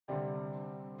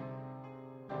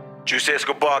Juicy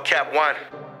Escobar, Cap 1.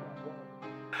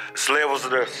 It's levels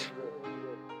of this.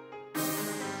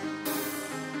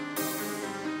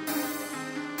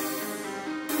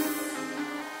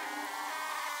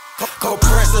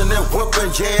 Compressing and whipping,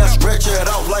 yeah, I stretch it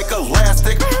out like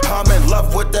elastic. I'm in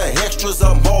love with the extras,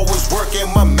 I'm always working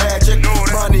my magic.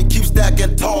 Money keeps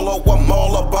stacking taller, I'm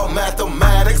all about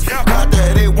mathematics. Got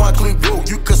that A1 clean blue,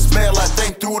 you can smell that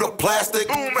thing through the plastic.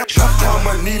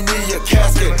 I'ma need me a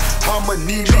casket, I'ma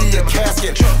need me a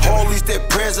casket. All these dead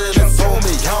presidents on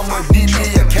me, I'ma need me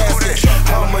a casket.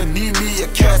 I'ma need me a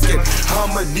casket,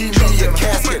 I'ma need me a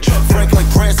casket. Franklin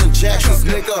Grants and Jackson's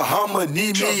nigga, I'ma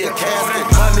need me a casket.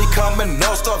 Money coming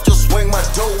non-stop, just swing my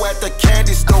dough at the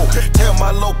candy store. Tell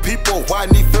my low people I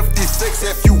need 56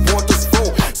 if you want this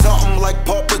full. Something like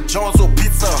Papa John's or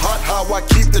Pizza Hut, how I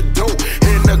keep the dough.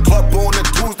 In the club on a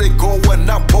Tuesday, going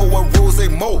out pouring rose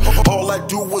mo. All I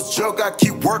do is jug, I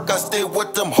keep work, I stay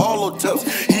with them hollow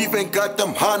tips. Even got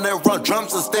them 100-run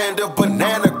drums and standing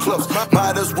banana clips.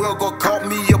 Might as well go call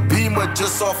me a Beamer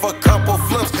just off a couple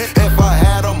flips. If I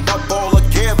had them up all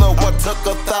together, I took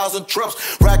 1,000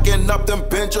 trips. Racking up them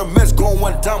Benjamins,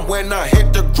 going dumb when I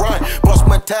hit the grind. Boss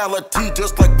mentality,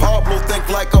 just like Pablo, think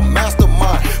like a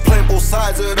mastermind. Play both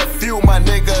sides of the field, my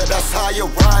nigga, that's how you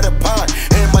ride a pine.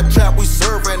 In my trap we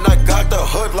serving, I got the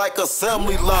hood like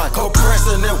assembly line.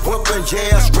 Compressing and whipping,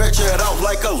 yeah, I stretch it out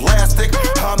like elastic.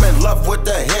 I'm in love with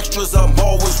the extras, I'm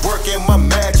always working my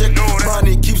magic.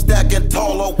 Money keeps stacking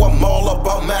taller, I'm all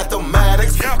about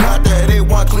mathematics. Got that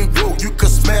A1 clean blue, you can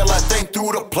smell that thing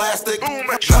through the plastic.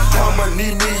 I'ma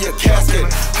need me a casket,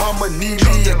 I'ma need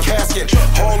me a casket.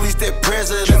 All these dead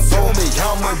presidents on me,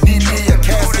 I'ma need me a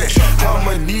casket.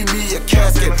 I'ma need me a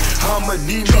casket, I'ma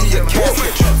need me a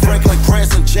casket. Franklin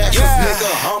Grants and Jackson's nigga,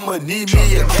 I'ma need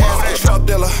me a casket. Truck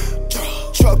dealer,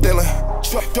 truck dealer,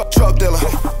 truck dealer,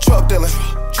 truck dealer,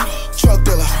 truck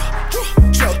dealer,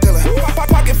 truck dealer.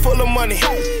 Pocket full of money,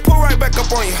 pull right back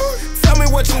up on you. Tell me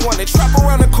what you wanted, trap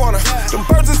around the corner. Them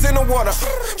birds is in the water,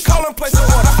 call and place an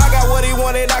order. I got what he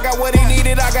wanted, I got what he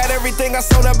needed. I got everything I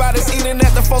sold about his eating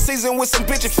at the 4 season with some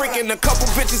bitches freaking. A couple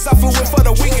bitches I flew with for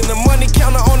the weekend. The money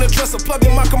counter on the dresser, plug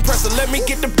in my compressor. Let me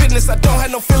get the business, I don't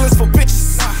have no feelings for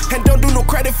bitches. And don't do no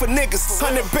credit for niggas.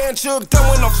 100 band jug done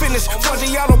when I'm finished.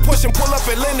 Forgiato push and pull up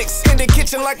at Lennox. In the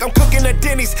kitchen like I'm cooking at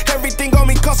Denny's. Everything on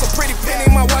me cost a pretty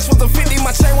penny. My watch was a 50,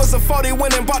 my chain was a 40.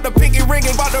 Went and bought the pinky ring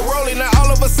and bought the rolling. Now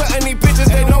all of a sudden these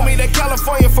bitches, they know me. They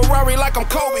California Ferrari like I'm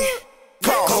Kobe.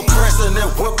 Compressing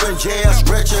and whipping, yeah, I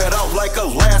stretch it out like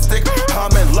elastic. I'm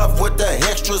in love with the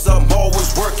extras, I'm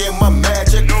always working my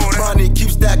magic. Money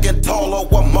keeps stacking taller,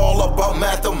 I'm all about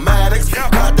mathematics.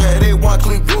 Got that A1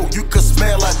 clean blue, you can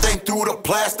smell that thing through the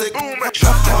plastic.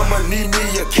 I'ma need me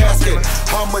a casket,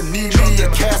 I'ma need me a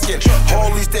casket.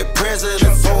 All these dead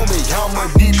presidents on me,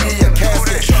 I'ma need me a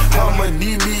casket. I'ma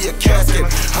need me a casket,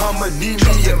 I'ma need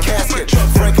me a casket.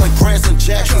 Franklin Grants and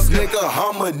Jackson's nigga,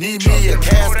 I'ma need me a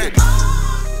casket.